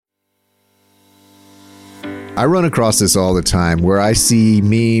I run across this all the time where I see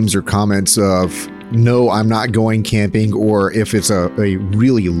memes or comments of, no, I'm not going camping, or if it's a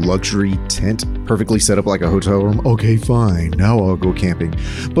really luxury tent perfectly set up like a hotel room, okay, fine, now I'll go camping.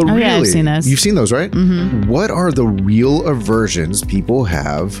 But really, I've seen those. You've seen those, right? Mm-hmm. What are the real aversions people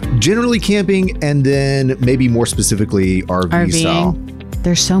have generally camping, and then maybe more specifically RV style?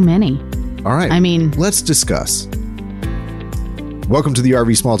 There's so many. All right. I mean, let's discuss. Welcome to the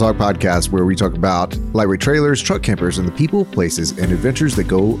RV Small Talk podcast, where we talk about lightweight trailers, truck campers, and the people, places, and adventures that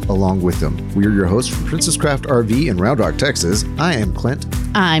go along with them. We are your hosts from Princess Craft RV in Round Rock, Texas. I am Clint.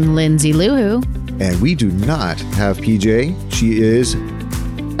 I'm Lindsay Luhu. And we do not have PJ. She is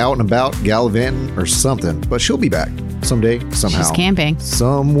out and about, gallivanting or something, but she'll be back someday, somehow. She's camping.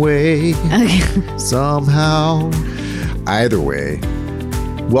 Some way, somehow. Either way.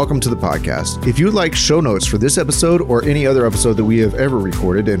 Welcome to the podcast. If you'd like show notes for this episode or any other episode that we have ever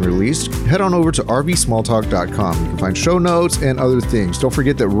recorded and released, head on over to rvsmalltalk.com. You can find show notes and other things. Don't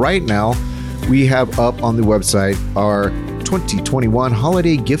forget that right now we have up on the website our 2021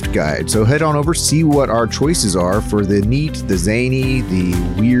 holiday gift guide. So head on over, see what our choices are for the neat, the zany, the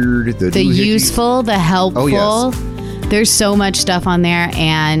weird, the useful, the helpful. Oh, yes. There's so much stuff on there,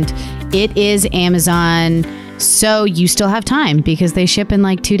 and it is Amazon. So you still have time because they ship in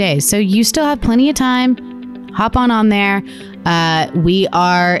like 2 days. So you still have plenty of time. Hop on there. We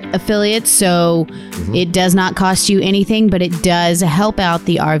are affiliates, so it does not cost you anything, but it does help out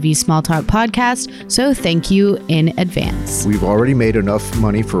the RV Small Talk podcast. So thank you in advance. We've already made enough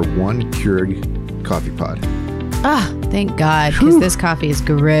money for one Keurig coffee pod. Ah, thank God, because this coffee is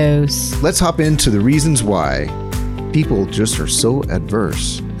gross. Let's hop into the reasons why people just are so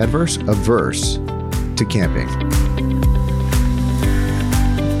averse to camping.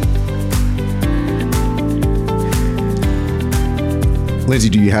 Lindsay,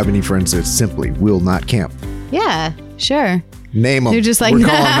 do you have any friends that simply will not camp? Yeah, sure. Name them. They're just like, we're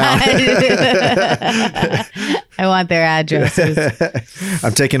calling them out. I want their addresses.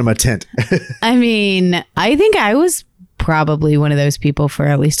 I'm taking them a tent. I mean, I think I was probably one of those people for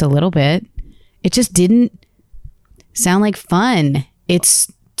at least a little bit. It just didn't sound like fun. It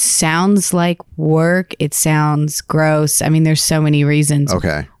sounds like work. It sounds gross. I mean, there's so many reasons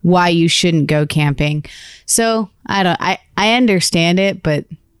why you shouldn't go camping. So I understand it, but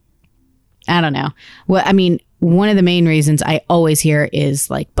I don't know. Well, I mean, one of the main reasons I always hear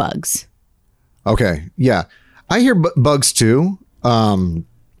is like bugs. Okay. Yeah. I hear bugs too. And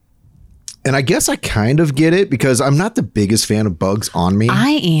I guess I kind of get it because I'm not the biggest fan of bugs on me.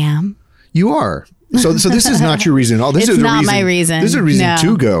 I am. You are. So this is not your reason at all. This is not my reason. This is a reason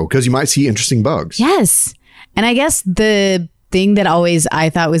to go because you might see interesting bugs. Yes. And I guess the thing that always I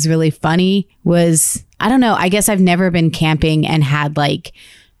thought was really funny was, I don't know, I guess I've never been camping and had like,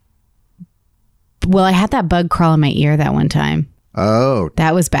 well, I had that bug crawl in my ear that one time. Oh.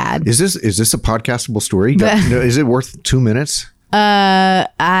 That was bad. Is this a podcastable story? Is it worth 2 minutes?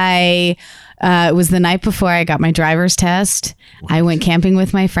 It was the night before I got my driver's test. What? I went camping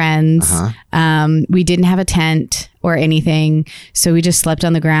with my friends. We didn't have a tent or anything, so we just slept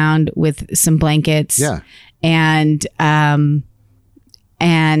on the ground with some blankets. Yeah. And I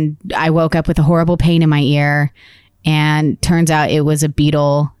woke up with a horrible pain in my ear, and turns out it was a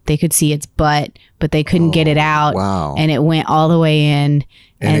beetle. They could see its butt, but they couldn't get it out. Wow. And it went all the way in.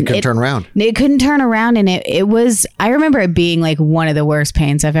 And it couldn't turn around. It couldn't turn around. And it was, I remember it being like one of the worst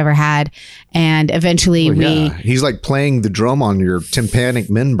pains I've ever had. And eventually he's like playing the drum on your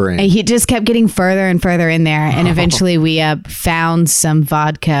tympanic membrane. He just kept getting further and further in there. And eventually we found some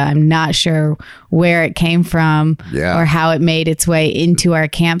vodka. I'm not sure where it came from or how it made its way into our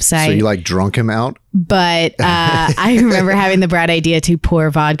campsite. So you like drunk him out? But I remember having the bright idea to pour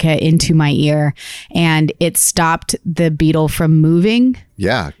vodka into my ear, and it stopped the beetle from moving.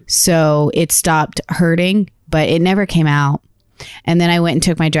 Yeah. So it stopped hurting, but it never came out. And then I went and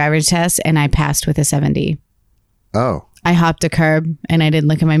took my driver's test, and I passed with a 70. Oh. I hopped a curb, and I didn't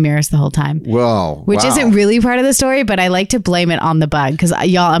look in my mirrors the whole time. Well, which isn't really part of the story, but I like to blame it on the bug because,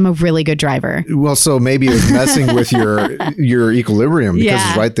 y'all, I'm a really good driver. Well, so maybe it was messing with your equilibrium because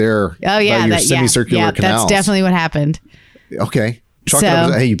it's right there. Oh, yeah. By your semicircular canals. That's definitely what happened. Okay. Chalk it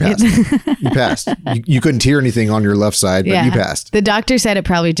up. Hey, you passed. You passed. You couldn't hear anything on your left side, but you passed. The doctor said it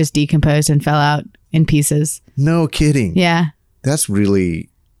probably just decomposed and fell out in pieces. No kidding. Yeah. That's really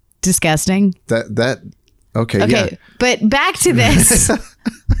disgusting. Okay. Yeah. But back to this.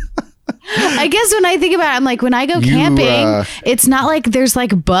 I guess when I think about it, I'm like, when I go camping, it's not like there's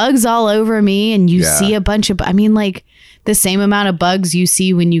like bugs all over me and you see a bunch of, I mean, like the same amount of bugs you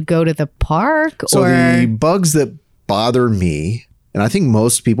see when you go to the park. So the bugs that bother me And I think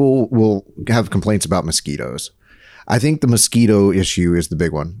most people will have complaints about mosquitoes. I think the mosquito issue is the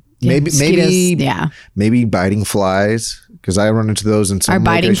big one. Yeah, Maybe biting flies, because I run into those in some Are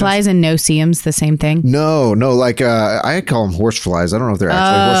biting locations. flies and no-see-ums the same thing? No, like I call them horse flies. I don't know if they're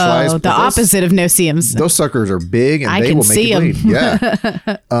actually horse flies. Oh, the opposite of no-see-ums. Those suckers are big and they will make you bleed.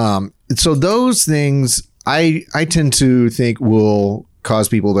 Yeah. So those things I tend to think will cause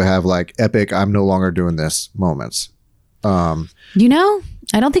people to have like epic "I'm no longer doing this" moments. You know,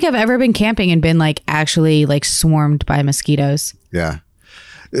 I don't think I've ever been camping and been like actually like swarmed by mosquitoes. Yeah.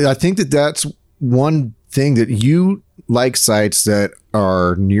 I think that's one thing, that you like sites that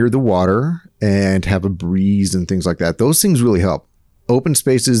are near the water and have a breeze and things like that. Those things really help. Open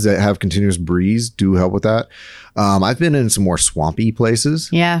spaces that have continuous breeze do help with that. I've been in some more swampy places.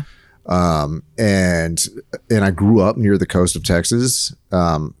 Yeah. And I grew up near the coast of Texas.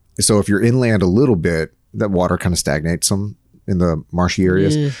 So if you're inland a little bit, that water kind of stagnates some in the marshy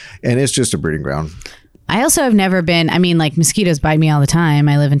areas, and it's just a breeding ground. I also have never been, I mean, like mosquitoes bite me all the time.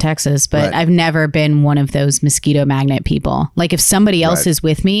 I live in Texas, but I've never been one of those mosquito magnet people. Like if somebody else is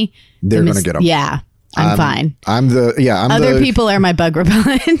with me, they're going to get them. Yeah. I'm fine. Other people are my bug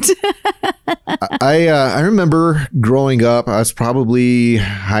repellent. I remember growing up, I was probably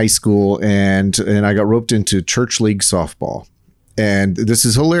high school, and I got roped into church league softball. And this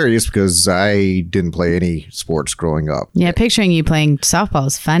is hilarious because I didn't play any sports growing up. Yeah, picturing you playing softball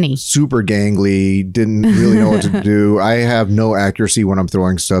is funny. Super gangly, didn't really know what to do. I have no accuracy when I'm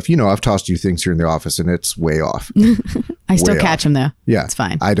throwing stuff. You know, I've tossed you things here in the office and it's way off. I still catch them though. Yeah. It's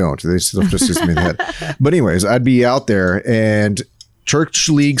fine. I don't. They still just hit me in the head. But anyways, I'd be out there, and church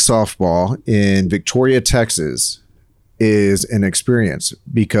league softball in Victoria, Texas is an experience,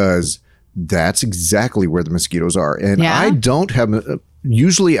 because that's exactly where the mosquitoes are. And I don't have,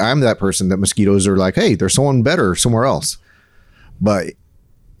 usually I'm that person that mosquitoes are like, hey, there's someone better somewhere else. But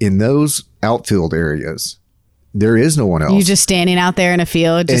in those outfield areas, there is no one else. You're just standing out there in a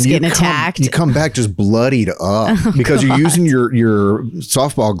field, just getting attacked. You come back just bloodied up because you're using your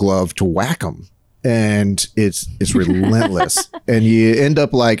softball glove to whack them. And it's relentless. And you end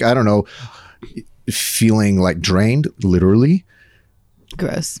up like, I don't know, feeling like drained, literally.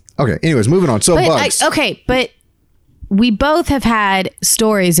 Gross. Okay. Anyways, moving on. So bugs. But we both have had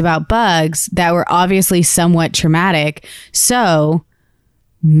stories about bugs that were obviously somewhat traumatic. So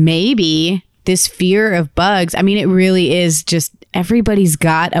maybe this fear of bugs, I mean, it really is just everybody's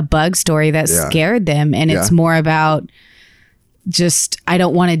got a bug story that scared them. And it's more about just, I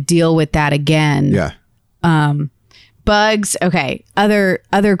don't want to deal with that again. Yeah. Bugs. Okay. Other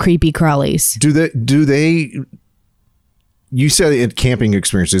creepy crawlies. Do they you said in camping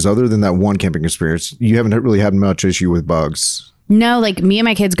experiences, other than that one camping experience, you haven't really had much issue with bugs. No, like me and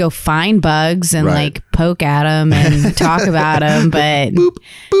my kids go find bugs and like poke at them and talk about them, but boop,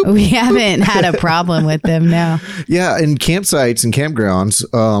 boop, we haven't had a problem with them. No. Yeah. And campsites and campgrounds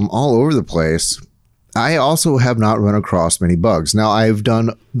all over the place. I also have not run across many bugs. Now, I've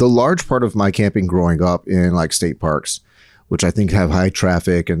done the large part of my camping growing up in like state parks, which I think have high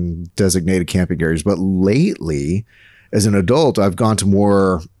traffic and designated camping areas. But lately, as an adult, I've gone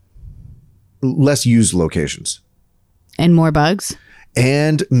to less used locations. And more bugs?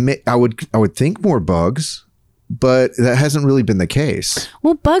 And I would think more bugs, but that hasn't really been the case.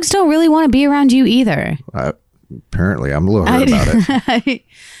 Well, bugs don't really want to be around you either. Apparently, I'm a little hurt about it.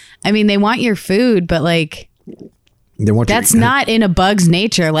 I mean, they want your food, but like, that's not in a bug's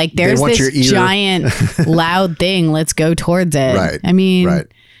nature. Like, there's this giant loud thing. Let's go towards it. Right. I mean,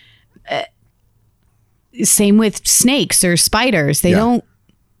 same with snakes or spiders. They don't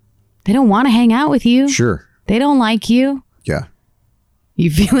want to hang out with you. Sure. They don't like you. Yeah.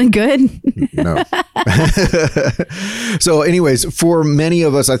 You feeling good? No. So anyways, for many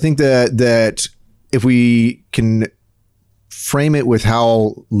of us, I think that if we can frame it with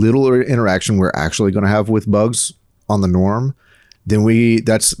how little interaction we're actually going to have with bugs on the norm, then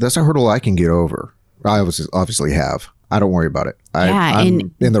that's a hurdle I can get over. I obviously have. I don't worry about it.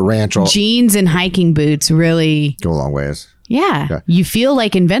 I'm in the ranch. Jeans and hiking boots really go a long ways. Yeah. You feel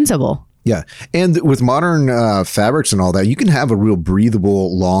like invincible. Yeah. And with modern fabrics and all that, you can have a real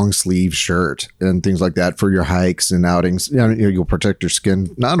breathable long sleeve shirt and things like that for your hikes and outings. You know, you'll protect your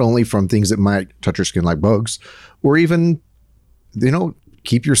skin, not only from things that might touch your skin like bugs, or even,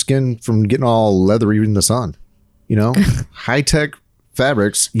 keep your skin from getting all leathery in the sun. High-tech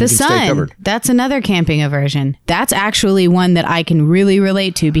fabrics, you can stay covered. That's another camping aversion. That's actually one that I can really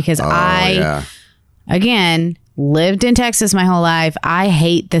relate to because again, lived in Texas my whole life. I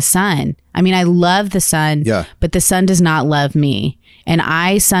hate the sun. I mean, I love the sun, but the sun does not love me. And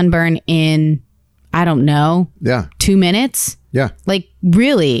I sunburn in, I don't know, 2 minutes. Yeah. Like,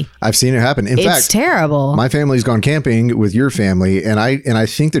 really, I've seen it happen. In it's fact, terrible. my family's gone camping with your family, and I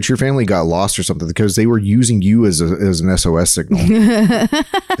think that your family got lost or something because they were using you as an SOS signal.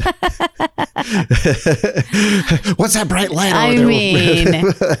 What's that bright light over there? I mean,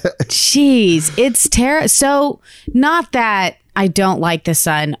 jeez, it's terrible. So, not that I don't like the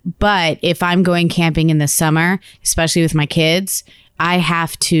sun, but if I'm going camping in the summer, especially with my kids, I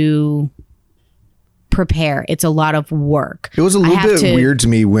have to prepare. It's a lot of work. It was a little bit weird to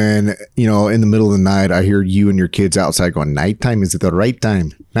me when, in the middle of the night, I hear you and your kids outside going, nighttime is the right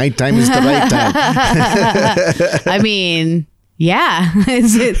time. Nighttime is the right time. I mean, yeah,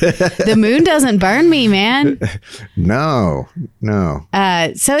 the moon doesn't burn me, man. No.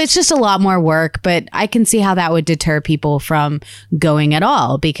 So it's just a lot more work, but I can see how that would deter people from going at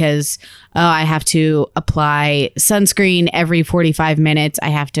all because I have to apply sunscreen every 45 minutes. I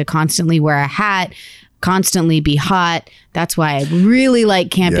have to constantly wear a hat, constantly be hot. That's why I really like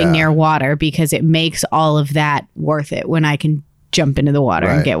camping near water because it makes all of that worth it when I can jump into the water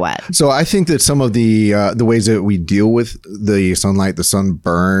and get wet. So I think that some of the ways that we deal with the sunlight, the sun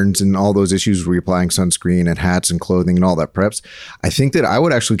burns and all those issues, reapplying sunscreen and hats and clothing and all that preps, I think that I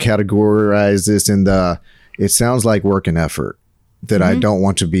would actually categorize this in it sounds like work and effort that I don't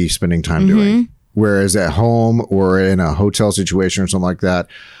want to be spending time doing. Whereas at home or in a hotel situation or something like that,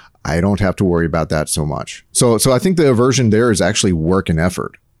 I don't have to worry about that so much. So I think the aversion there is actually work and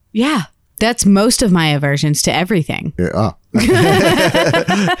effort. Yeah. That's most of my aversions to everything. Yeah.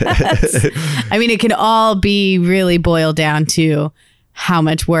 I mean, it can all be really boiled down to how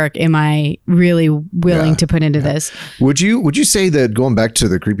much work am I really willing to put into this? Would you say that, going back to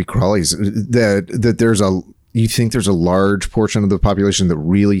the creepy crawlies, that you think there's a large portion of the population that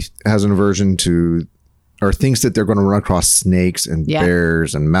really has an aversion to, or thinks that they're going to run across snakes and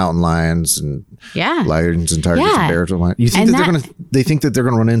bears and mountain lions and lions and tigers and bears and lions? You think they think that they're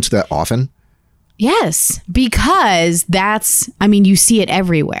going to run into that often? Yes, because you see it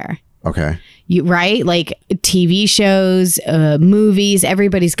everywhere. Okay. Right? Like TV shows, movies,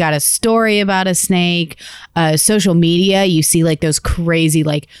 everybody's got a story about a snake. Social media, you see like those crazy,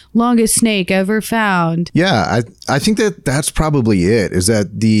 like longest snake ever found. Yeah, I think that's probably it, is that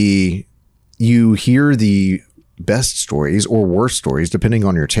you hear the best stories or worst stories, depending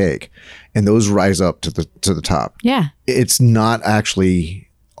on your take, and those rise up to the top. Yeah. It's not actually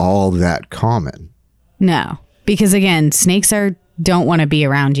all that common. No, because again, snakes don't want to be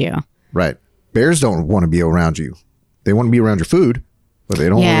around you. Right. Bears don't want to be around you. They want to be around your food, but they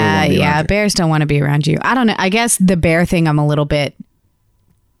don't really want to be around you. Bears don't want to be around you. I don't know. I guess the bear thing I'm a little bit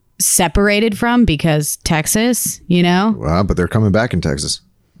separated from because Texas, Well, but they're coming back in Texas.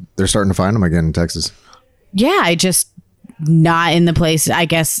 They're starting to find them again in Texas. Yeah, I just not in the place. I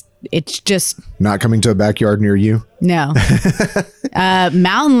guess it's just not coming to a backyard near you. No.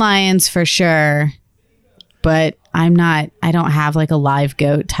 Mountain lions for sure, but I don't have like a live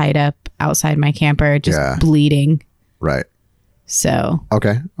goat tied up outside my camper, just bleeding. Right. So.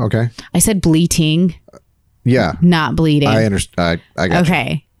 Okay. I said bleating. Yeah. Not bleeding. I understand. I got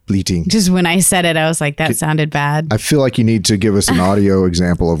okay. You. Bleating. Just when I said it, I was like, that sounded bad. I feel like you need to give us an audio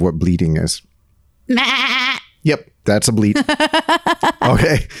example of what bleating is. Yep. That's a bleat.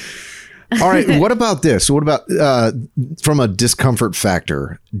 Okay. All right. What about this? What about from a discomfort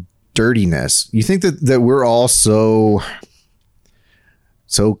factor, dirtiness? You think that we're all so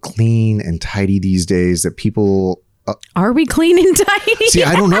clean and tidy these days that people... Are we clean and tidy? See,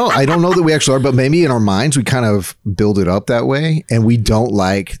 I don't know. I don't know that we actually are, but maybe in our minds we kind of build it up that way, and we don't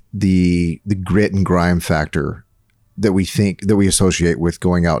like the grit and grime factor that we associate with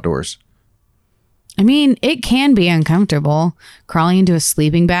going outdoors. I mean, it can be uncomfortable. Crawling into a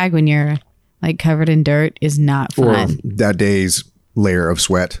sleeping bag when you're like covered in dirt is not fun. Or that day's layer of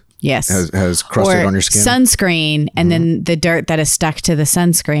sweat. Yes. Has crusted on your skin. Sunscreen, and then the dirt that is stuck to the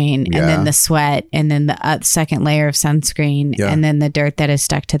sunscreen, and then the sweat, and then the second layer of sunscreen, and then the dirt that is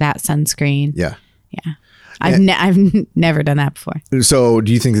stuck to that sunscreen. Yeah. Yeah. I've never done that before. So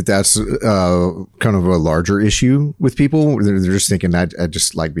do you think that that's kind of a larger issue with people? They're just thinking, I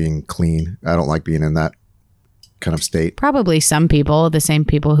just like being clean. I don't like being in that kind of state. Probably some people, the same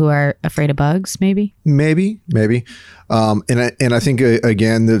people who are afraid of bugs, maybe. Maybe. And I think,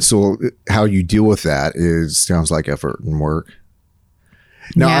 again, so how you deal with that sounds like effort and work.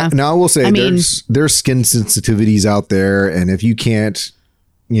 Now I will say there's skin sensitivities out there. And if you can't,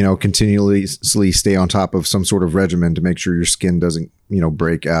 continuously stay on top of some sort of regimen to make sure your skin doesn't,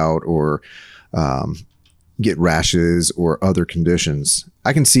 break out or get rashes or other conditions,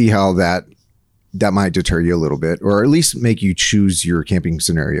 I can see how that might deter you a little bit, or at least make you choose your camping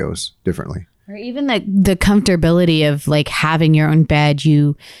scenarios differently. Or even the comfortability of like having your own bed.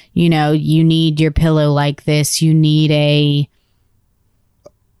 You know, you need your pillow like this. You need a...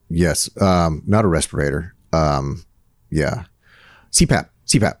 Yes. Not a respirator. Yeah. CPAP.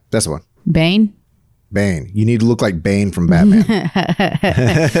 That's the one. Bane? Bane. You need to look like Bane from Batman.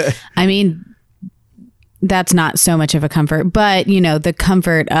 I mean, that's not so much of a comfort, but you know, the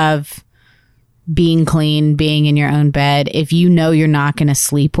comfort of being clean, being in your own bed. If you know you're not going to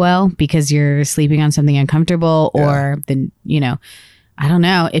sleep well because you're sleeping on something uncomfortable, or then, you know, I don't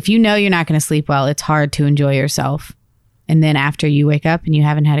know. If you know you're not going to sleep well, it's hard to enjoy yourself. And then after you wake up and you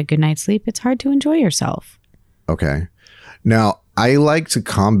haven't had a good night's sleep, it's hard to enjoy yourself. Okay. Now, I like to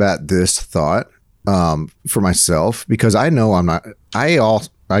combat this thought for myself because I know I'm not.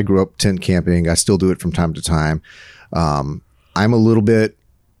 I grew up tent camping. I still do it from time to time. I'm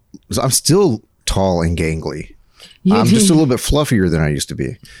still tall and gangly. I'm just a little bit fluffier than I used to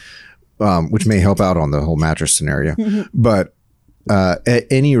be, which may help out on the whole mattress scenario. But at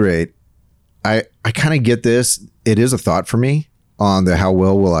any rate, I kind of get this. It is a thought for me on the how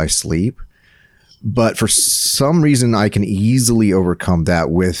well will I sleep. But for some reason, I can easily overcome that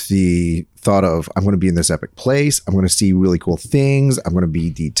with the thought of I'm going to be in this epic place. I'm going to see really cool things. I'm going to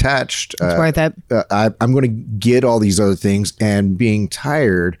be detached. It's worth it. I'm going to get all these other things. And being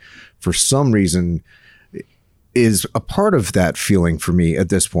tired for some reason is a part of that feeling for me at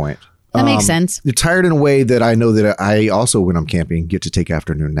this point. That makes sense. You're tired in a way that I know that I also, when I'm camping, get to take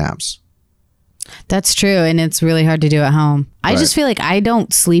afternoon naps. That's true. And it's really hard to do at home. I just feel like I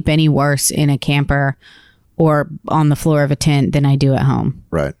don't sleep any worse in a camper or on the floor of a tent than I do at home.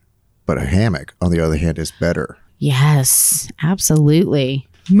 Right. But a hammock, on the other hand, is better. Yes, absolutely.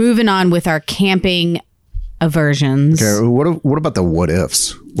 Moving on with our camping aversions. Okay. What about the what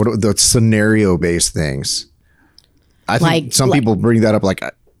ifs? What are the scenario based things? I think some people bring that up like,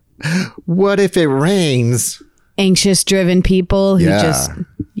 what if it rains? Anxious driven people who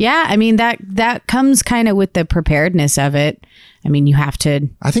I mean, that comes kind of with the preparedness of it. I mean, you have to.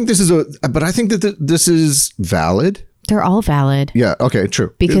 I think this is valid. They're all valid. Yeah. Okay.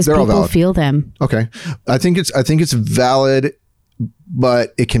 True. Because they're people all valid. feel them. Okay. I think it's valid,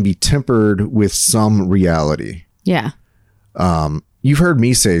 but it can be tempered with some reality. Yeah. You've heard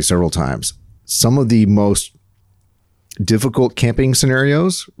me say several times, some of the most difficult camping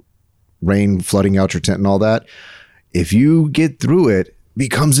scenarios, rain flooding out your tent and all that, if you get through it,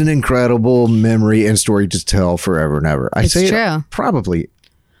 becomes an incredible memory and story to tell forever and ever. I say it probably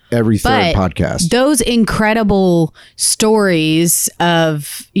every third podcast. Those incredible stories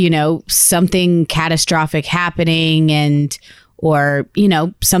of, you know, something catastrophic happening or, you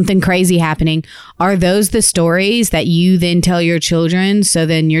know, something crazy happening. Are those the stories that you then tell your children? So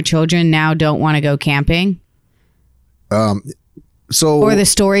then your children now don't want to go camping? Or the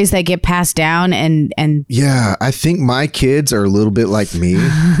stories that get passed down and yeah, I think my kids are a little bit like me.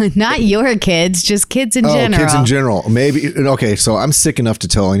 Not your kids, just kids in general. Kids in general. Maybe. Okay, so I'm sick enough to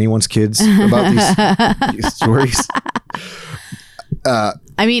tell anyone's kids about these stories. I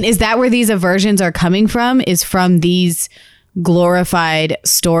mean, is that where these aversions are coming from? Is from these glorified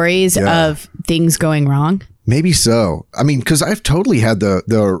stories of things going wrong? Maybe so. I mean, because I've totally had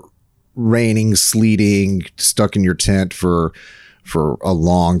the raining, sleeting, stuck in your tent for a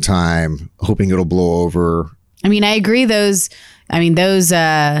long time, hoping it'll blow over. I mean, I agree. Those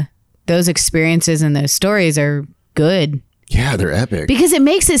experiences and those stories are good. Yeah, they're epic. Because it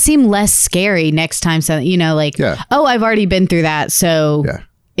makes it seem less scary next time. So, you know, like, oh, I've already been through that. So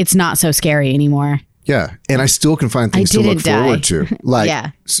it's not so scary anymore. Yeah. And I still can find things to look forward to.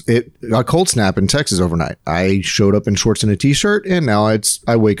 Like a cold snap in Texas overnight. I showed up in shorts and a t-shirt, and now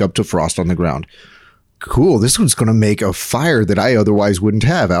I wake up to frost on the ground. Cool. This one's going to make a fire that I otherwise wouldn't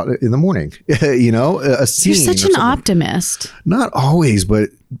have out in the morning. You know, a scene. You're such an optimist. Not always, but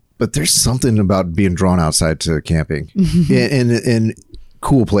there's something about being drawn outside to camping in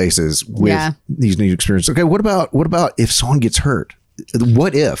cool places with these new experiences. Okay. What about if someone gets hurt?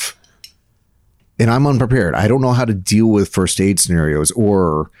 What if? And I'm unprepared. I don't know how to deal with first aid scenarios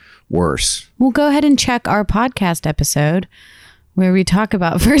or worse. Well, go ahead and check our podcast episode where we talk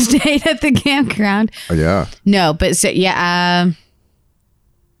about first aid at the campground. Oh, yeah. No, but so, I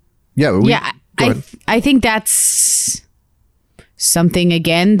think that's something,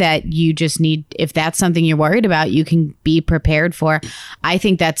 again, that you just need. If that's something you're worried about, you can be prepared for. I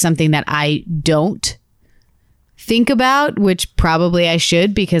think that's something that I don't think about, which probably I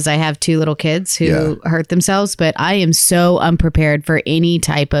should, because I have 2 little kids who hurt themselves, but I am so unprepared for any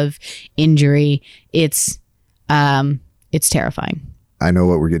type of injury. It's terrifying. I know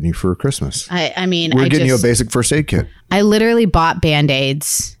what we're getting you for Christmas. I mean, we're getting you a basic first aid kit. I literally bought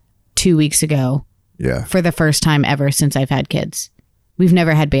Band-Aids 2 weeks ago Yeah. for the first time ever since I've had kids. We've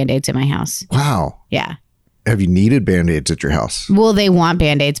never had Band-Aids in my house. Wow. Yeah. Have you needed Band-Aids at your house? Well, they want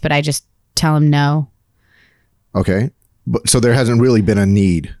Band-Aids, but I just tell them no. Okay. But so there hasn't really been a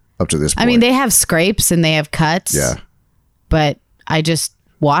need up to this point. I mean, they have scrapes and they have cuts. Yeah. But I just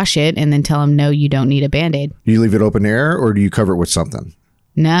wash it and then tell them, no, you don't need a Band-Aid. Do you leave it open air or do you cover it with something?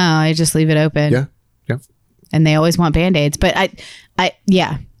 No, I just leave it open. Yeah. Yeah. And they always want Band-Aids. But I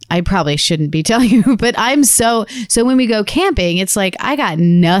probably shouldn't be telling you, but I'm so when we go camping, it's like, I got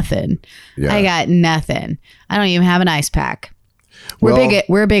nothing. Yeah. I got nothing. I don't even have an ice pack.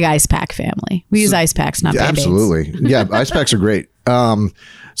 We're a big ice pack family. We use ice packs, not Band-Aids. Absolutely. Yeah. Ice packs are great.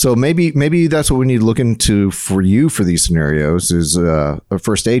 So maybe that's what we need to look into for you for these scenarios is a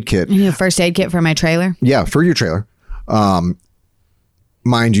first aid kit. I need a first aid kit for my trailer. Yeah, for your trailer.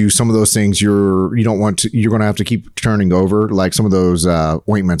 Mind you, some of those things you're going to have to keep turning over, like some of those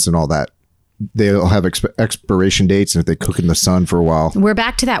ointments and all that. They'll have expiration dates, and if they cook in the sun for a while. We're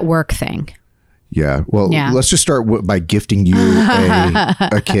back to that work thing. Yeah. Well, let's just start by gifting you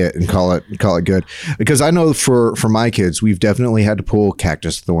a kit and call it good. Because I know for my kids, we've definitely had to pull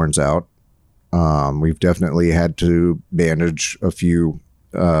cactus thorns out. We've definitely had to bandage a few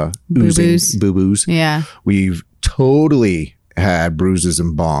boo-boos. Yeah. We've totally had bruises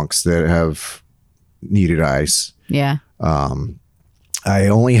and bonks that have needed ice. Yeah. I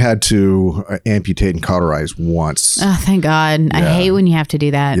only had to amputate and cauterize once. Oh, thank God. I hate when you have to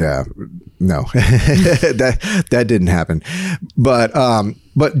do that. Yeah. No, that didn't happen. But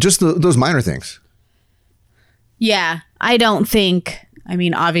just those minor things. Yeah. I don't think, I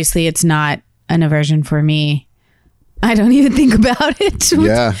mean, obviously it's not an aversion for me. I don't even think about it.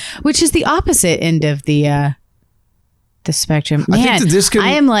 Which is the opposite end of the spectrum. Man, I think that this can,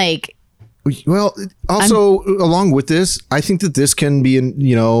 I am like, well, also along with this, I think that this can be,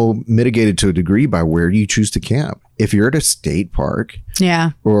 mitigated to a degree by where you choose to camp. If you're at a state park,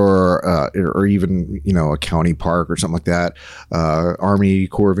 or even a county park or something like that, Army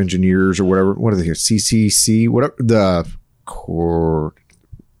Corps of Engineers or whatever, what are they here? CCC, whatever the Corps.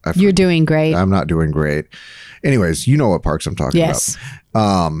 You're doing great. I'm not doing great. Anyways, you know what parks I'm talking about.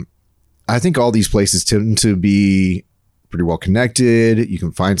 I think all these places tend to be pretty well connected. You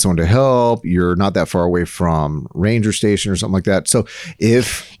can find someone to help. You're not that far away from ranger station or something like that. So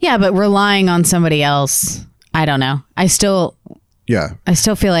but relying on somebody else, I don't know. I still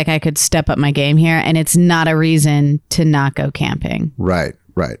feel like I could step up my game here, and it's not a reason to not go camping. Right.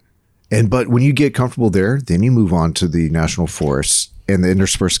 But when you get comfortable there, then you move on to the national forests and the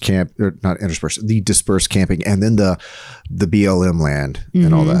dispersed camping, and then the BLM land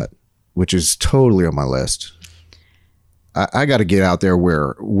and all that, which is totally on my list. I got to get out there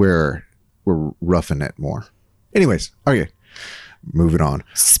where we're roughing it more. Anyways, okay, moving on.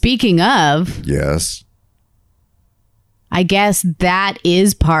 Speaking of, yes, I guess that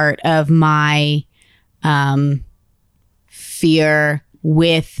is part of my fear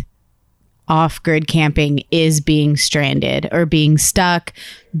with off-grid camping is being stranded or being stuck,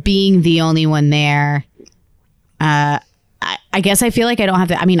 being the only one there. I guess I feel like I don't have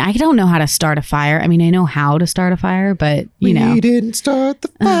to. I mean, I don't know how to start a fire. I mean, I know how to start a fire, but we didn't start the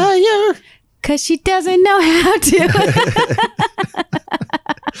fire because she doesn't know how to.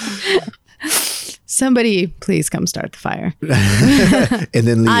 Somebody, please come start the fire. And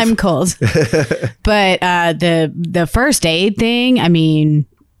then leave. I'm cold. But the first aid thing. I mean,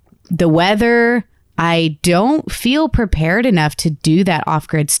 the weather. I don't feel prepared enough to do that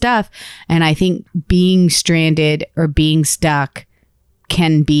off-grid stuff. And I think being stranded or being stuck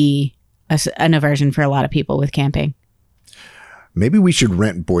can be an aversion for a lot of people with camping. Maybe we should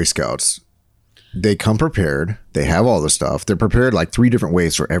rent Boy Scouts. They come prepared. They have all the stuff. They're prepared like 3 different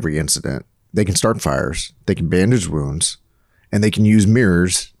ways for every incident. They can start fires. They can bandage wounds. And they can use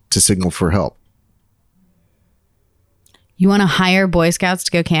mirrors to signal for help. You want to hire Boy Scouts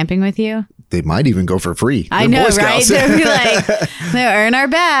to go camping with you? They might even go for free. I know, right? They'll be like, they'll earn our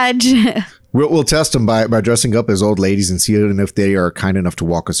badge. We'll test them by dressing up as old ladies and see if they are kind enough to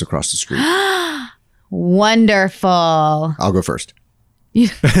walk us across the street. Wonderful. I'll go first.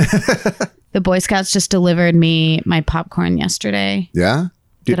 The Boy Scouts just delivered me my popcorn yesterday. Yeah?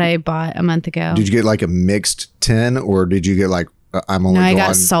 That I bought a month ago. Did you get like a mixed tin or did you get like, I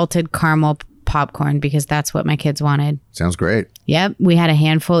got salted caramel popcorn because that's what my kids wanted. Sounds great. Yep. We had a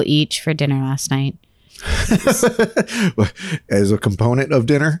handful each for dinner last night. As a component of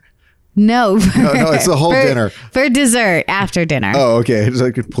dinner? No, No, it's the whole dinner. For dessert, after dinner. Oh, okay. So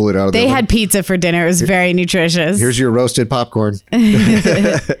I could pull it out of They there. had pizza for dinner. It was very nutritious. Here's your roasted popcorn.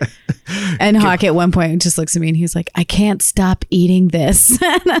 And Hawk at one point just looks at me and he's like, I can't stop eating this.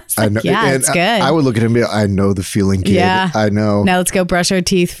 And I was like, yeah, and it's good. I would look at him and be like, I know the feeling, kid. Yeah. I know. Now let's go brush our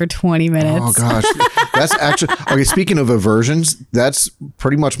teeth for 20 minutes. Oh gosh, that's actually okay. Speaking of aversions, that's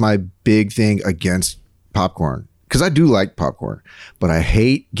pretty much my big thing against popcorn, because I do like popcorn, but I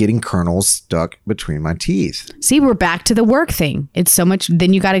hate getting kernels stuck between my teeth. See, we're back to the work thing. It's so much.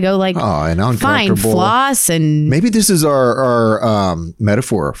 Then you got to go like And find uncomfortable. floss and Maybe this is our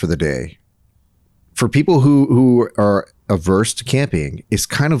metaphor for the day. For people who are averse to camping, it's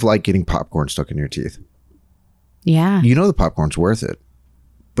kind of like getting popcorn stuck in your teeth. yeah, You know the popcorn's worth it,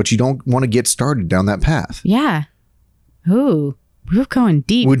 but you don't want to get started down that path. yeah. Ooh, we're going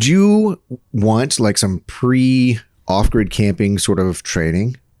deep. Would you want like some off-grid camping sort of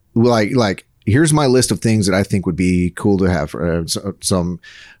training? Like here's my list of things that I think would be cool to have. Some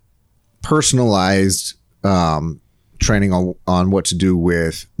personalized training on what to do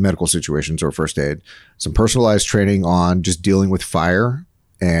with medical situations or first aid. Some personalized training on just dealing with fire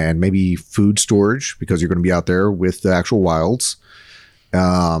and maybe food storage, because you're going to be out there with the actual wilds.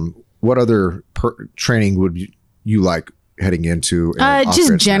 What other training would you like heading into?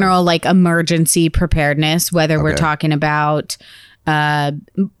 Just general like emergency preparedness, whether we're talking about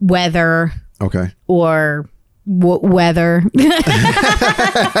weather Okay. or weather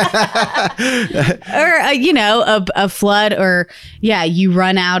or a flood, or you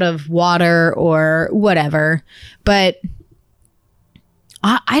run out of water or whatever. But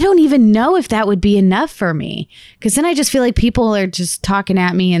I don't even know if that would be enough for me, because then I just feel like people are just talking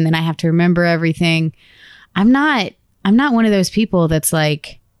at me and then I have to remember everything. I'm not one of those people that's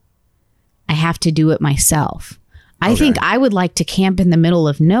like, I have to do it myself. I think I would like to camp in the middle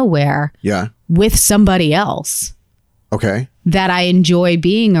of nowhere with somebody else Okay. that I enjoy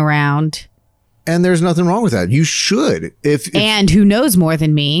being around. And there's nothing wrong with that. You should. If and who knows more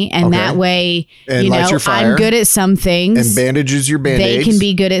than me. And that way, And lights your fire. I'm good at some things. and bandages your They band-aids. can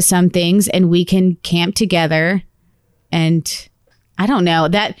be good at some things, and we can camp together. And I don't know,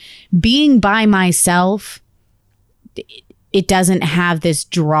 that being by myself, it doesn't have this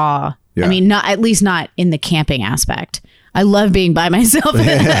draw. Yeah. I mean, not at least not in the camping aspect. I love being by myself,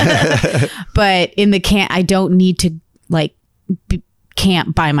 but in the camp, I don't need to like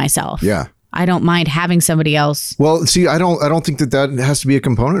camp by myself. Yeah. I don't mind having somebody else. Well, see, I don't think that has to be a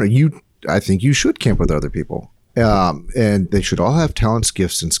component. I think you should camp with other people. And they should all have talents,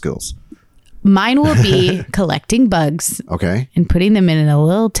 gifts, and skills. Mine will be collecting bugs Okay. and putting them in a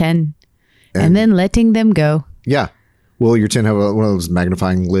little tin and then letting them go. Yeah. Will your tin have one of those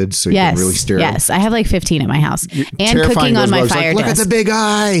magnifying lids so you can really stare? Yes, I have like 15 at my house, and Terrifying cooking those on my bugs, fire Look at disc the big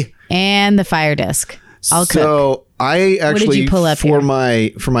eye. and the fire disc. I'll cook. So I actually you pull up for here?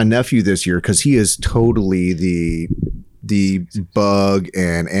 my nephew this year, because he is totally the bug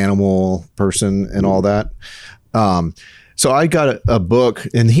and animal person and all that. So I got a book,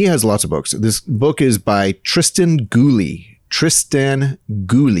 and he has lots of books. This book is by Tristan Gooley.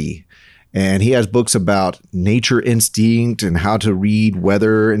 And he has books about nature instinct and how to read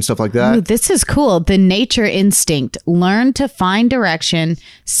weather and stuff like that. Ooh, this is cool. The Nature Instinct. Learn to find direction,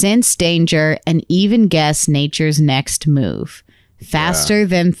 sense danger, and even guess nature's next move. Faster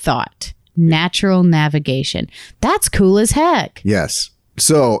than thought. Natural navigation. That's cool as heck. Yes.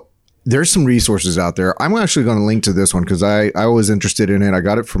 So there's some resources out there. I'm actually going to link to this one because I was interested in it. I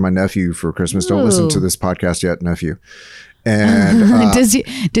got it for my nephew for Christmas. Don't listen to this podcast yet, nephew. And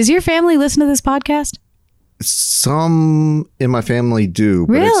Does your family listen to this podcast? some in my family do.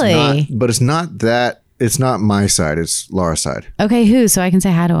 But Really? It's not my side. It's Laura's side. Okay, who? So I can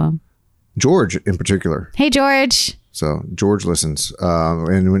say hi to him. George in particular. Hey, George. So George listens.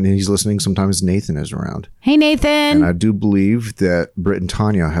 And when he's listening, sometimes Nathan is around. Hey, Nathan. And I do believe that Britt and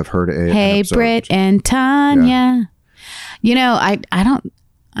Tanya have heard an Hey, episode. Britt and Tanya. You know, I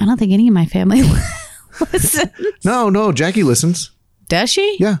don't think any of my family listens. No, Jackie listens. Does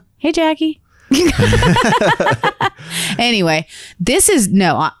she? Yeah. Hey, Jackie. Anyway,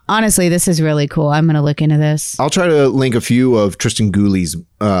 honestly, this is really cool. I'm going to look into this I'll try to link a few of Tristan Gooley's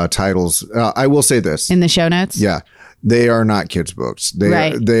titles. I will say this. in the show notes. Yeah. They are not kids' books.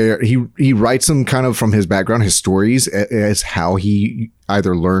 Right. He writes them kind of from his background, his stories, as how he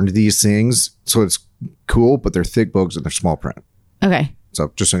either learned these things. So it's cool, but they're thick books and they're small print. Okay.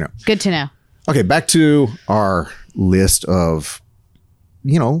 So just so you know. Good to know. Okay, back to our list of,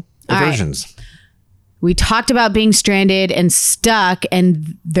 right. aversions. We talked about being stranded and stuck,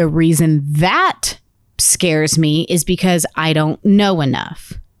 and the reason that scares me is because I don't know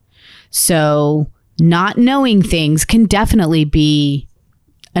enough. So not knowing things can definitely be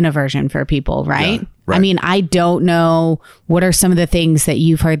an aversion for people, right? Yeah, right. I mean, I don't know what are some of the things that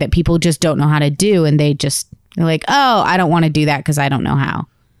you've heard that people just don't know how to do, and they're like, oh, I don't want to do that because I don't know how.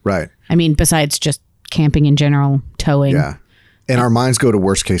 Right. I mean, besides just camping in general, towing. Yeah. And our minds go to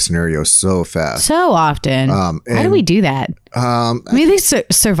worst case scenarios so fast. So often. How do we do that? Maybe it's a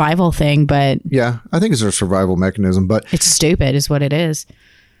survival thing, but... Yeah, I think it's a survival mechanism, but... It's stupid is what it is.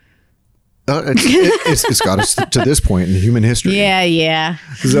 It's got us to this point in human history. Yeah.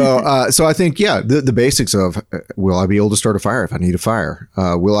 So I think, the basics of, will I be able to start a fire if I need a fire?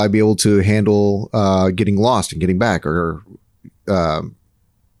 Will I be able to handle getting lost and getting back, or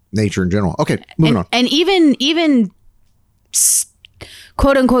nature in general? Okay, moving on. And even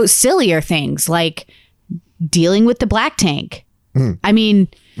quote unquote sillier things like dealing with the black tank. I mean,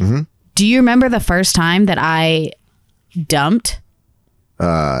 do you remember the first time that I dumped?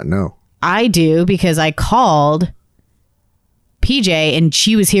 No. I do, because I called PJ and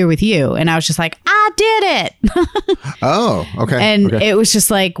she was here with you, and I was just like, I did it. Oh, okay. And okay. it was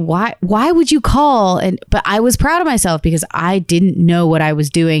just like, why would you call? But I was proud of myself because I didn't know what I was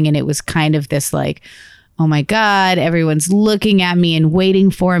doing, and it was kind of this like, oh my God, everyone's looking at me and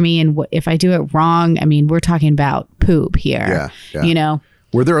waiting for me, and if I do it wrong, I mean, we're talking about poop here. Yeah. You know.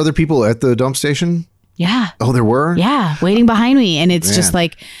 Were there other people at the dump station? Yeah. Oh, there were? Yeah, waiting behind me, and it's just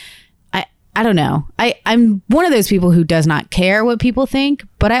like, I don't know. I'm one of those people who does not care what people think,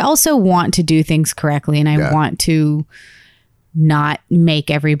 but I also want to do things correctly, and I want to not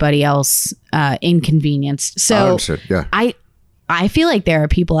make everybody else inconvenienced. So understood. Yeah. I feel like there are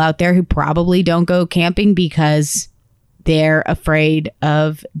people out there who probably don't go camping because they're afraid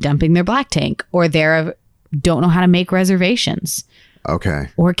of dumping their black tank, or don't know how to make reservations. Okay.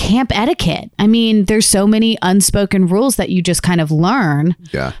 Or camp etiquette. I mean, there's so many unspoken rules that you just kind of learn.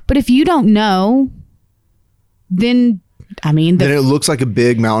 Yeah. But if you don't know, then then it looks like a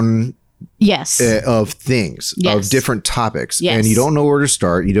big mountain. Yes. Of things, Yes. of different topics. Yes. And you don't know where to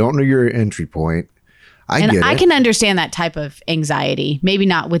start. You don't know your entry point. I get it. I can understand that type of anxiety. Maybe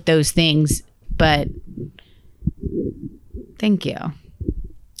not with those things, but thank you.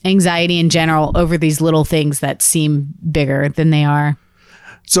 Anxiety in general over these little things that seem bigger than they are.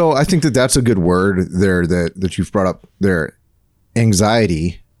 So I think that's a good word there that you've brought up there.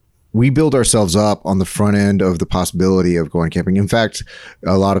 Anxiety. We build ourselves up on the front end of the possibility of going camping. In fact,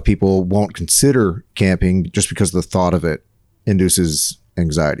 a lot of people won't consider camping just because the thought of it induces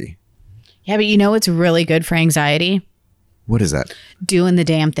anxiety. Yeah, but you know what's really good for anxiety? What is that? Doing the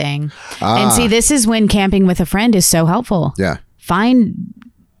damn thing. And see, this is when camping with a friend is so helpful. Yeah. Find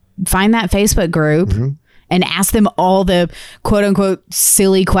that Facebook group and ask them all the quote unquote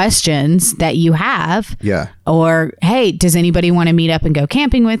silly questions that you have. Yeah. Or, hey, does anybody want to meet up and go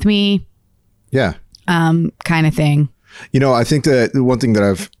camping with me? Yeah. Kind of thing. You know, I think that the one thing that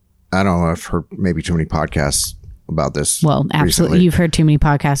I've heard maybe too many podcasts about this. Well, absolutely. Recently. You've heard too many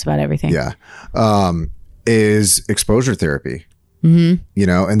podcasts about everything. Yeah. Is exposure therapy. You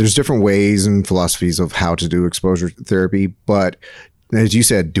know, and there's different ways and philosophies of how to do exposure therapy, but as you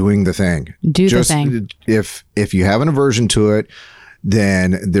said, doing the thing. Do the thing. If you have an aversion to it,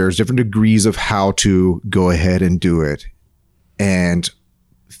 then there's different degrees of how to go ahead and do it and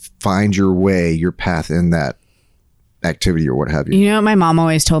find your way, your path in that activity or what have you. You know what my mom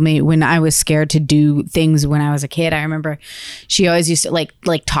always told me when I was scared to do things when I was a kid? I remember she always used to like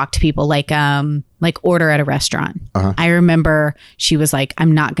talk to people like order at a restaurant. I remember she was like,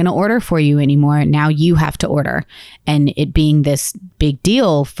 I'm not going to order for you anymore. Now you have to order. And it being this big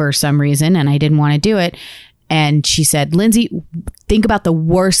deal for some reason, and I didn't want to do it. And she said, Lindsay, think about the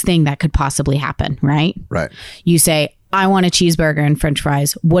worst thing that could possibly happen, right? Right. You say, I want a cheeseburger and french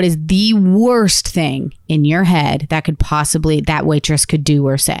fries. What is the worst thing in your head that that waitress could do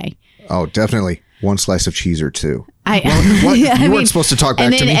or say? Oh, definitely. One slice of cheese or two. What? You weren't supposed to talk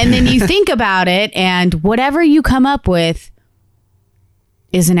back to me. And then you think about it, and whatever you come up with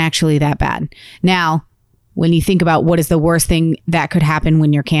isn't actually that bad. Now, when you think about what is the worst thing that could happen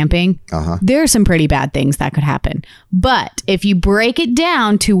when you're camping, there are some pretty bad things that could happen. But if you break it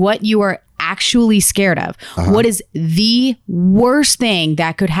down to what you are actually scared of, what is the worst thing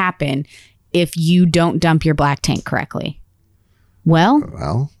that could happen if you don't dump your black tank correctly?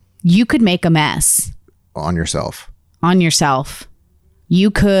 Well, you could make a mess. On yourself. You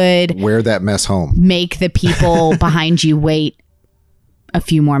could wear that mess home. Make the people behind you wait a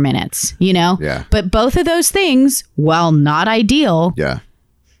few more minutes, you know? Yeah. But both of those things, while not ideal,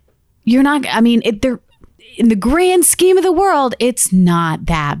 you're not, they're in the grand scheme of the world, it's not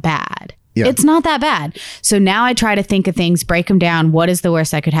that bad. Yeah. It's not that bad. So now I try to think of things, break them down. What is the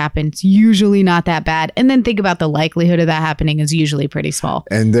worst that could happen? It's usually not that bad. And then think about the likelihood of that happening is usually pretty small.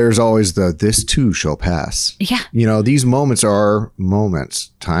 And there's always this too shall pass. Yeah. You know, these moments are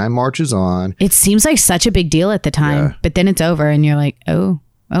moments. Time marches on. It seems like such a big deal at the time, Yeah. but then it's over and you're like, oh,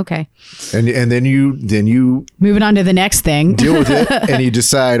 okay. And then you Moving on to the next thing. deal with it and you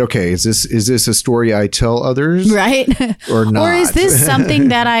decide, okay, is this a story I tell others? Right? Or not? Or is this something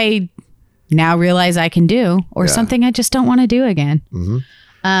that I now realize I can do, or Yeah. something I just don't want to do again?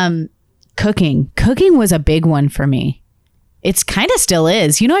 Mm-hmm. Cooking was a big one for me. It's kind of still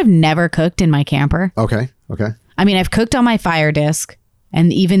is. You know, I've never cooked in my camper. Okay. I mean, I've cooked on my fire disc,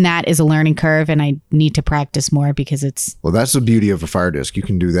 and even that is a learning curve, and I need to practice more because it's... Well, that's the beauty of a fire disc. You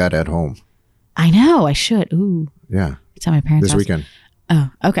can do that at home. I know, I should. Ooh, Yeah. it's at my parents' This house. weekend. Oh,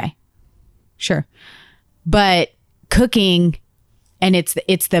 okay. Sure. But cooking, and it's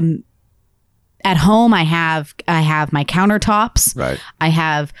the at home I have my countertops. Right. I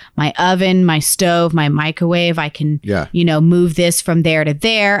have my oven, my stove, my microwave. I can Yeah. move this from there to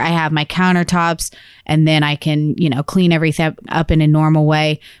there. I have my countertops, and then I can, clean everything up in a normal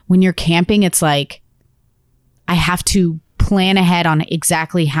way. When you're camping, it's like I have to plan ahead on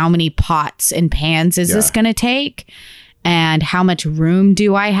exactly how many pots and pans is this Yeah. going to take, and how much room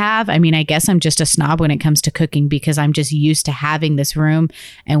do I have? I mean, I guess I'm just a snob when it comes to cooking because I'm just used to having this room.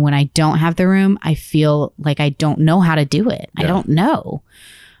 And when I don't have the room, I feel like I don't know how to do it. I Yeah. don't know.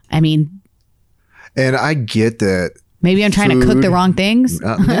 I mean, And I get that. maybe I'm trying to cook Food. the wrong things.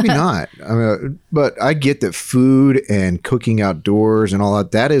 Maybe not. I mean, but I get that food and cooking outdoors and all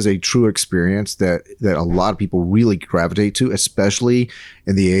that is a true experience that a lot of people really gravitate to, especially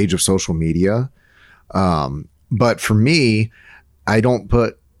in the age of social media. But for me, I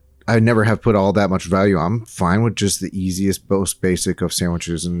never have put all that much value. I'm fine with just the easiest, most basic of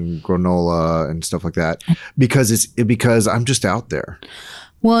sandwiches and granola and stuff like that because I'm just out there.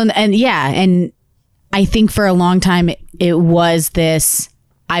 Well, and yeah. And I think for a long time, it was this,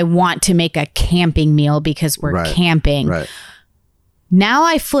 I want to make a camping meal because we're Right. camping. Right. Now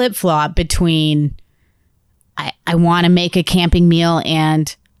I flip flop between I want to make a camping meal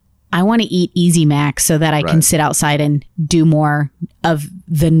and I want to eat Easy Mac so that I can Right. sit outside and do more of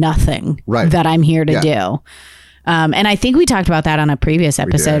the nothing Right. that I'm here to Yeah. do. And I think we talked about that on a previous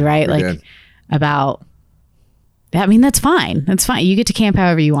episode, did. right? We Like did. about, I mean, that's fine. That's fine. You get to camp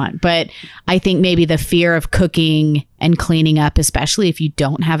however you want. But I think maybe the fear of cooking and cleaning up, especially if you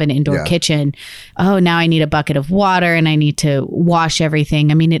don't have an indoor Yeah. kitchen. Oh, now I need a bucket of water and I need to wash everything.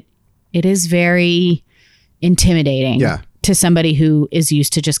 I mean, it is very intimidating Yeah. to somebody who is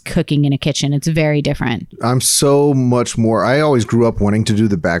used to just cooking in a kitchen. It's very different. I'm so much more. I always grew up wanting to do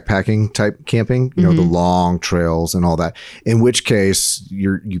the backpacking type camping, you know, the long trails and all that. In which case,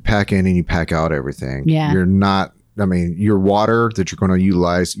 you pack in and you pack out everything. Yeah. You're not. I mean, your water that you're going to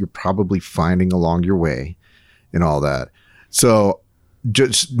utilize, you're probably finding along your way, and all that. So,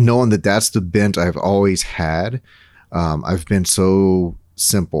 just knowing that that's the bent I've always had, I've been so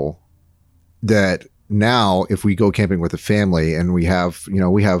simple that. Now, if we go camping with a family and we have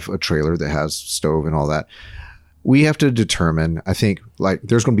a trailer that has stove and all that, we have to determine, I think, like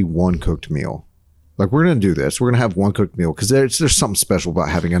there's going to be one cooked meal. Like we're going to do this. We're going to have one cooked meal because there's something special about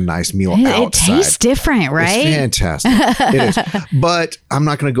having a nice meal It outside. tastes different, right? It's fantastic. It is. But I'm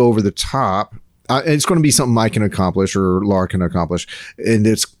not going to go over the top. It's going to be something I can accomplish or Laura can accomplish.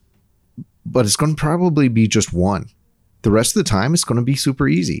 But it's going to probably be just one. The rest of the time, it's going to be super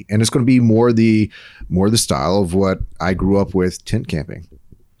easy, and it's going to be more the style of what I grew up with, tent camping.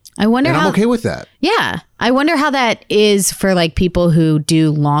 I wonder And how. I'm okay with that. Yeah. I wonder how that is for like people who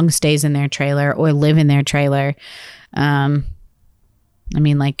do long stays in their trailer or live in their trailer. I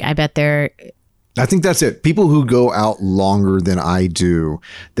mean, like, I bet I think that's it. People who go out longer than I do,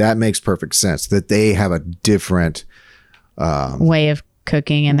 that makes perfect sense. That they have a different way of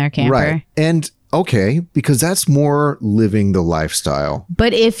cooking in their camper. right. And okay, because that's more living the lifestyle.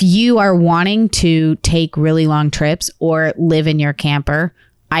 But if you are wanting to take really long trips or live in your camper,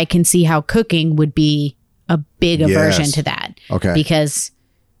 I can see how cooking would be a big aversion Yes. to that. Okay. Because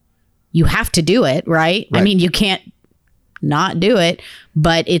you have to do it, right? I Right. mean, you can't not do it,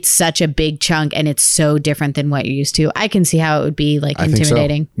 but it's such a big chunk and it's so different than what you're used to. I can see how it would be like I think so.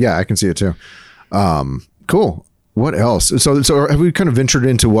 intimidating. Yeah, I can see it too. Cool. What else? So have we kind of ventured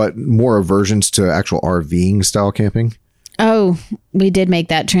into what more aversions to actual RVing style camping? Oh, we did make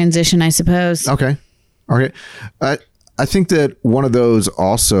that transition, I suppose. Okay. I think that one of those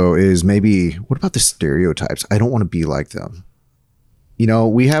also is maybe, what about the stereotypes? I don't want to be like them. You know,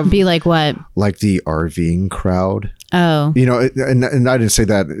 we have Be like what? like the RVing crowd. Oh, You know, and I didn't say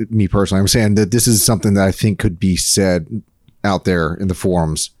that me personally. I'm saying that this is something that I think could be said out there in the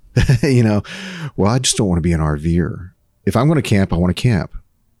forums. You know, well, I just don't want to be an RVer. If I'm going to camp, I want to camp.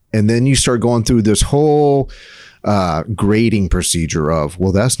 And then you start going through this whole grading procedure of,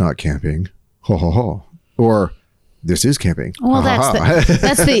 well, that's not camping. Ho, ho, ho. Or this is camping. well, Ha, ha, ha.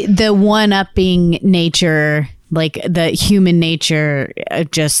 that's the one upping nature, like the human nature,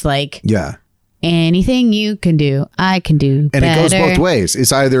 just like Yeah. anything you can do, I can do And better. it goes both ways.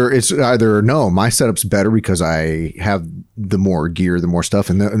 It's either no, my setup's better because I have the more gear, the more stuff,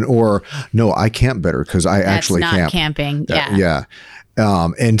 or no, I camp better because I That's actually not camp. camping. That- Yeah. yeah.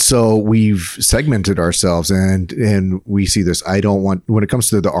 And so we've segmented ourselves, and we see this. I don't want, when it comes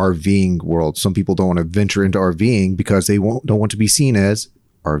to the RVing world, some people don't want to venture into RVing because they don't want to be seen as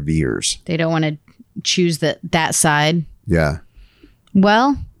RVers. They don't want to choose that side. Yeah.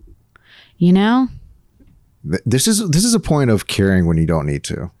 Well, you know, This is a point of caring when you don't need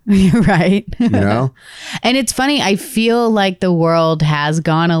to, you're right. you know? And it's funny, I feel like the world has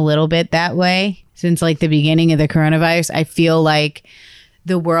gone a little bit that way since like the beginning of the coronavirus. I feel like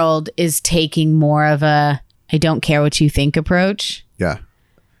the world is taking more of a I don't care what you think approach, Yeah.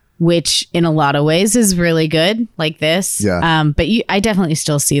 which in a lot of ways is really good, like this. Yeah. But I definitely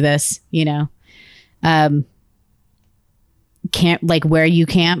still see this, you know. Camp, like where you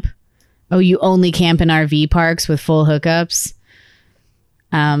camp. Oh, you only camp in RV parks with full hookups.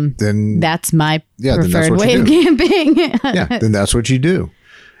 Then That's my Yeah, then that's preferred what way you of do. camping. yeah, then that's what you do.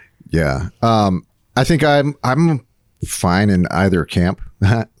 Yeah. I think I'm fine in either camp,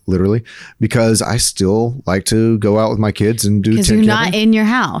 literally, because I still like to go out with my kids and do Because tent you're camping. not in your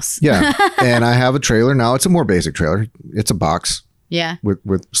house. Yeah. And I have a trailer now. It's a more basic trailer. It's a box Yeah. with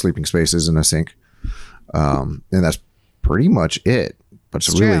sleeping spaces and a sink. And that's pretty much it. But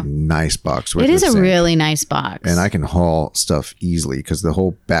it's a really true. nice box. With It is a sink. really nice box. And I can haul stuff easily because the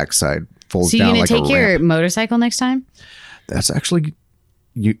whole backside folds so you're down going like to a take your ramp. motorcycle next time? That's actually,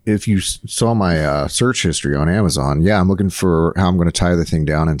 if you saw my search history on Amazon, yeah, I'm looking for how I'm going to tie the thing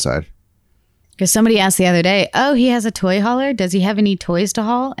down inside. Because somebody asked the other day, oh, he has a toy hauler. Does he have any toys to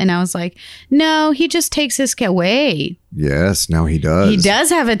haul? And I was like, no, he just takes his cat. Wait, Yes, now he does. he does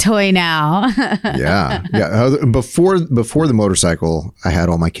have a toy now. Yeah, yeah. Before the motorcycle, I had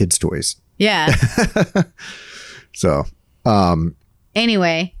all my kids' toys. Yeah. So,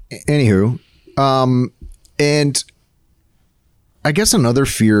 Anyway, anywho, and I guess another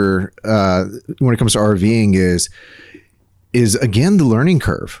fear when it comes to RVing is again the learning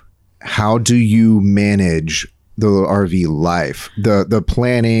curve. How do you manage the RV life, the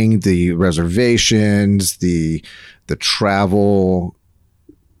planning, the reservations, the travel?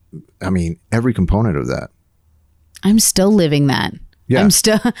 I mean, every component of that. I'm still living that. Yeah.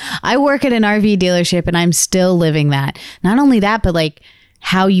 I work at an RV dealership and I'm still living that. Not only that, but like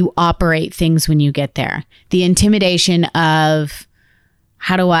how you operate things when you get there. The intimidation of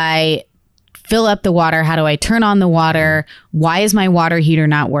how do I fill up the water? How do I turn on the water? Why is my water heater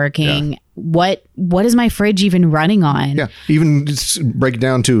not working? Yeah. What is my fridge even running on? Yeah. Even just break it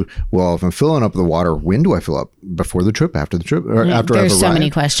down to, well, if I'm filling up the water, when do I fill up? Before the trip, after the trip, or after I've There's so many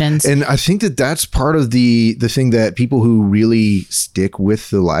arrived? questions. And I think that that's part of the thing that people who really stick with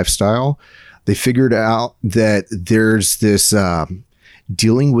the lifestyle, they figured out that there's this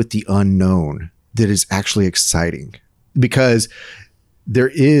dealing with the unknown that is actually exciting, because there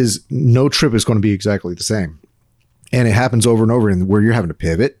is no trip is going to be exactly the same. And it happens over and over, and where you're having to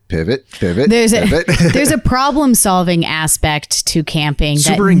pivot. There's pivot. there's a problem solving aspect to camping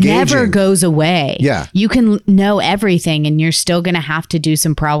Super that never engaging. goes away. Yeah. You can know everything and you're still going to have to do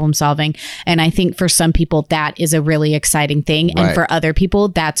some problem solving. And I think for some people that is a really exciting thing. And Right. for other people,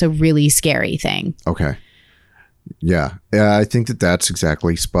 that's a really scary thing. Okay. Yeah. I think that that's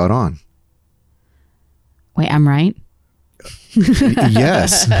exactly spot on. Wait, I'm right?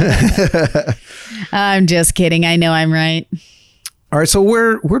 Yes. I'm just kidding. I know I'm right. All right. So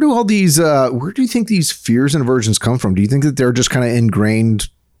where do all these, where do you think these fears and aversions come from? Do you think that they're just kind of ingrained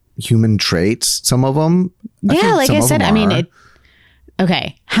human traits? Some of them? Yeah, like I said, I mean,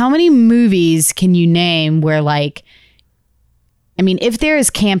 okay. How many movies can you name where like, I mean, if there is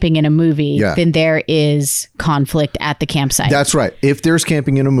camping in a movie, Yeah. then there is conflict at the campsite. That's right. If there's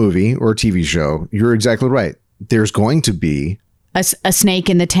camping in a movie or a TV show, you're exactly right. There's going to be a snake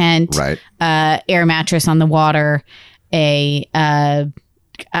in the tent, right air mattress on the water, a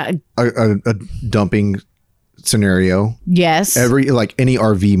dumping scenario. yes, Like any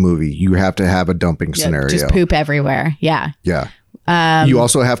RV movie, you have to have a dumping scenario. just poop everywhere. Yeah. Yeah. You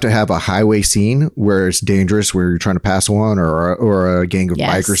also have to have a highway scene where it's dangerous, where you're trying to pass one, or a gang of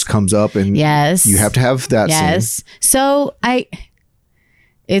Yes. bikers comes up, and Yes. you have to have that scene. Yes. So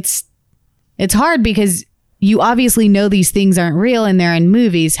it's hard because you obviously know these things aren't real and they're in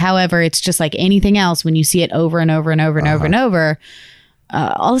movies. However, it's just like anything else. When you see it over and over and over and over and over,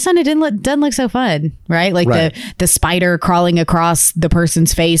 all of a sudden it doesn't look so fun, right? Like Right. the spider crawling across the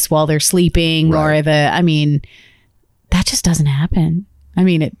person's face while they're sleeping, Right. or that just doesn't happen. I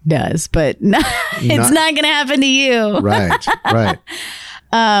mean, it does, but it's not going to happen to you. Right. Right.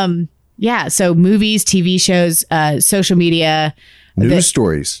 Yeah. So movies, TV shows, social media. News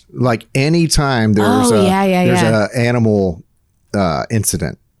stories. Like anytime there's Oh, a yeah. a animal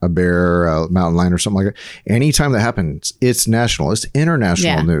incident, a bear, a mountain lion, or something like that. Anytime that happens, it's national, it's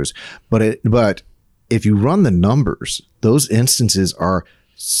international Yeah. news. But if you run the numbers, those instances are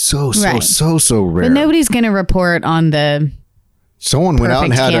so rare. But nobody's going to report on the Someone went out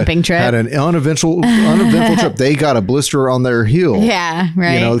and perfect camping trip. had an uneventful trip. They got a blister on their heel. Yeah,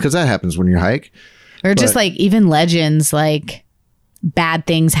 right. You know, because that happens when you hike. Or just but- like even legends, like bad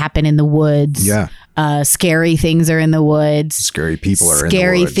things happen in the woods. Yeah. Scary things are in the woods. Scary people are in the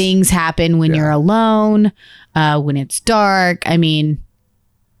Scary woods. things happen when you're alone, when it's dark. I mean,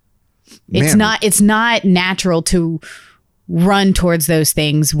 it's Man. it's not natural to run towards those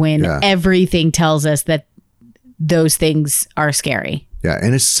things when Yeah. everything tells us that those things are scary. Yeah,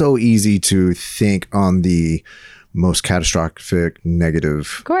 and it's so easy to think on the most catastrophic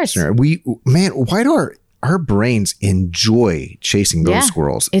negative. Of course. Why do our brains enjoy chasing those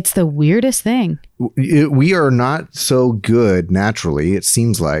squirrels? It's the weirdest thing. We are not so good naturally, it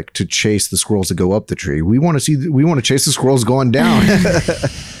seems like, to chase the squirrels that go up the tree. We want to chase the squirrels going down.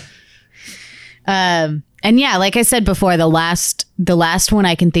 And yeah, like I said before, the last one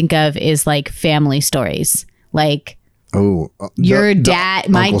I can think of is like family stories. Like your dad,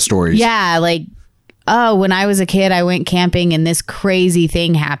 my uncle stories. Yeah, like, oh, when I was a kid, I went camping and this crazy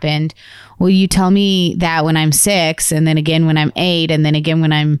thing happened. Well, you tell me that when I'm 6, and then again when I'm 8, and then again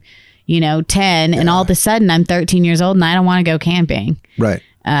when I'm, 10, and all of a sudden I'm 13 years old and I don't want to go camping. Right.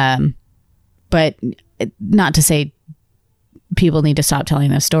 But not to say people need to stop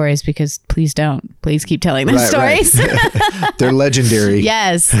telling those stories, because please don't. Please keep telling those stories. Right. They're legendary.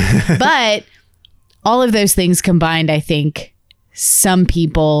 Yes. But all of those things combined, I think some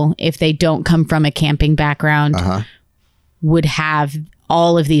people, if they don't come from a camping background, would have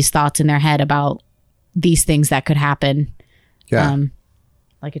all of these thoughts in their head about these things that could happen. Yeah.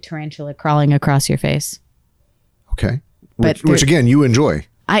 Like a tarantula crawling across your face. Okay. But Which again, you enjoy.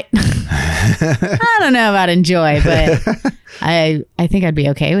 I don't know about enjoy, but I think I'd be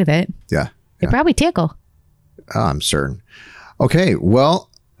okay with it. Yeah. It'd probably tickle. I'm certain. Okay. Well,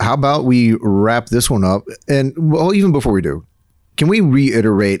 how about we wrap this one up? And well, even before we do, can we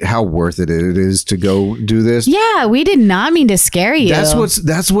reiterate how worth it is to go do this? Yeah, we did not mean to scare you. That's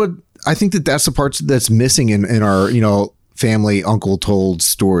what I think that's the parts that's missing in our, family uncle told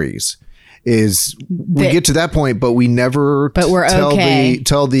stories. Is we get to that point, but we never we're tell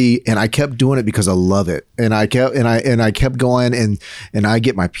okay. and I kept doing it because I love it. And I kept going and I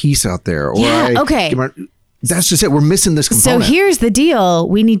get my piece out there. Or Yeah, okay. That's just it. We're missing this component. So here's the deal.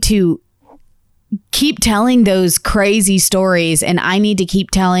 We need to keep telling those crazy stories, and I need to keep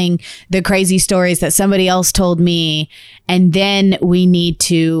telling the crazy stories that somebody else told me. And then we need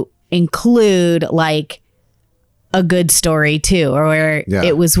to include like a good story too, or where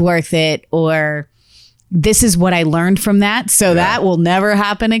it was worth it, or this is what I learned from that. So that will never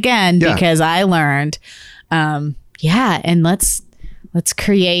happen again because I learned. And let's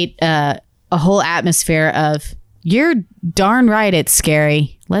create a whole atmosphere of, you're darn right, it's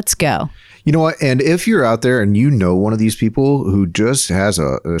scary. Let's go. You know what? And if you're out there and one of these people who just has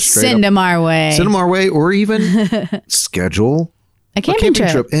a straight Send them our way. Send them our way, or even schedule a camping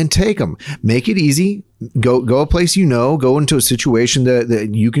trip and take them. Make it easy. Go a place go into a situation that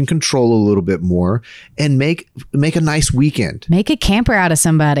you can control a little bit more, and make a nice weekend. Make a camper out of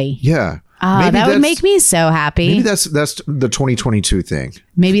somebody. Yeah. That would make me so happy. Maybe that's the 2022 thing.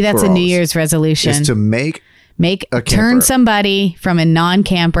 Maybe that's a New Year's resolution. Is to make a turn camper. somebody from a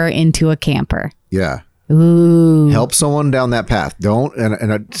non-camper into a camper. Yeah. Ooh. Help someone down that path. Don't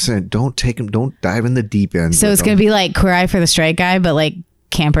take them. Don't dive in the deep end. So it's going to be like Queer Eye for the Straight Guy, but like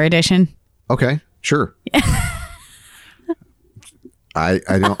camper edition. Okay, sure. I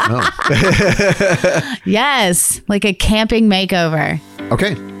don't know. Yes, like a camping makeover.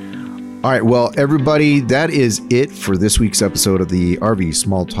 Okay. All right. Well, everybody, that is it for this week's episode of the RV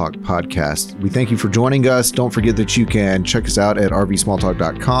Small Talk podcast. We thank you for joining us. Don't forget that you can check us out at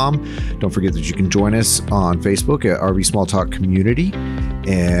rvsmalltalk.com. Don't forget that you can join us on Facebook at RV Small Talk Community.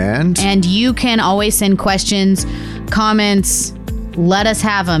 And you can always send questions, comments. Let us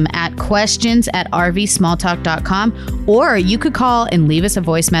have them at questions@rvsmalltalk.com, or you could call and leave us a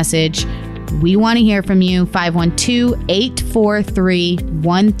voice message. We want to hear from you.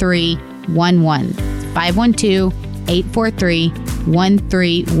 512-843-1311.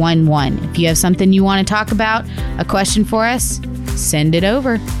 512-843-1311. If you have something you want to talk about, a question for us, send it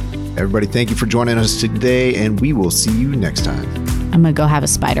over. Everybody, thank you for joining us today, and we will see you next time. I'm going to go have a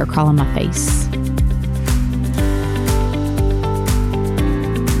spider crawl on my face.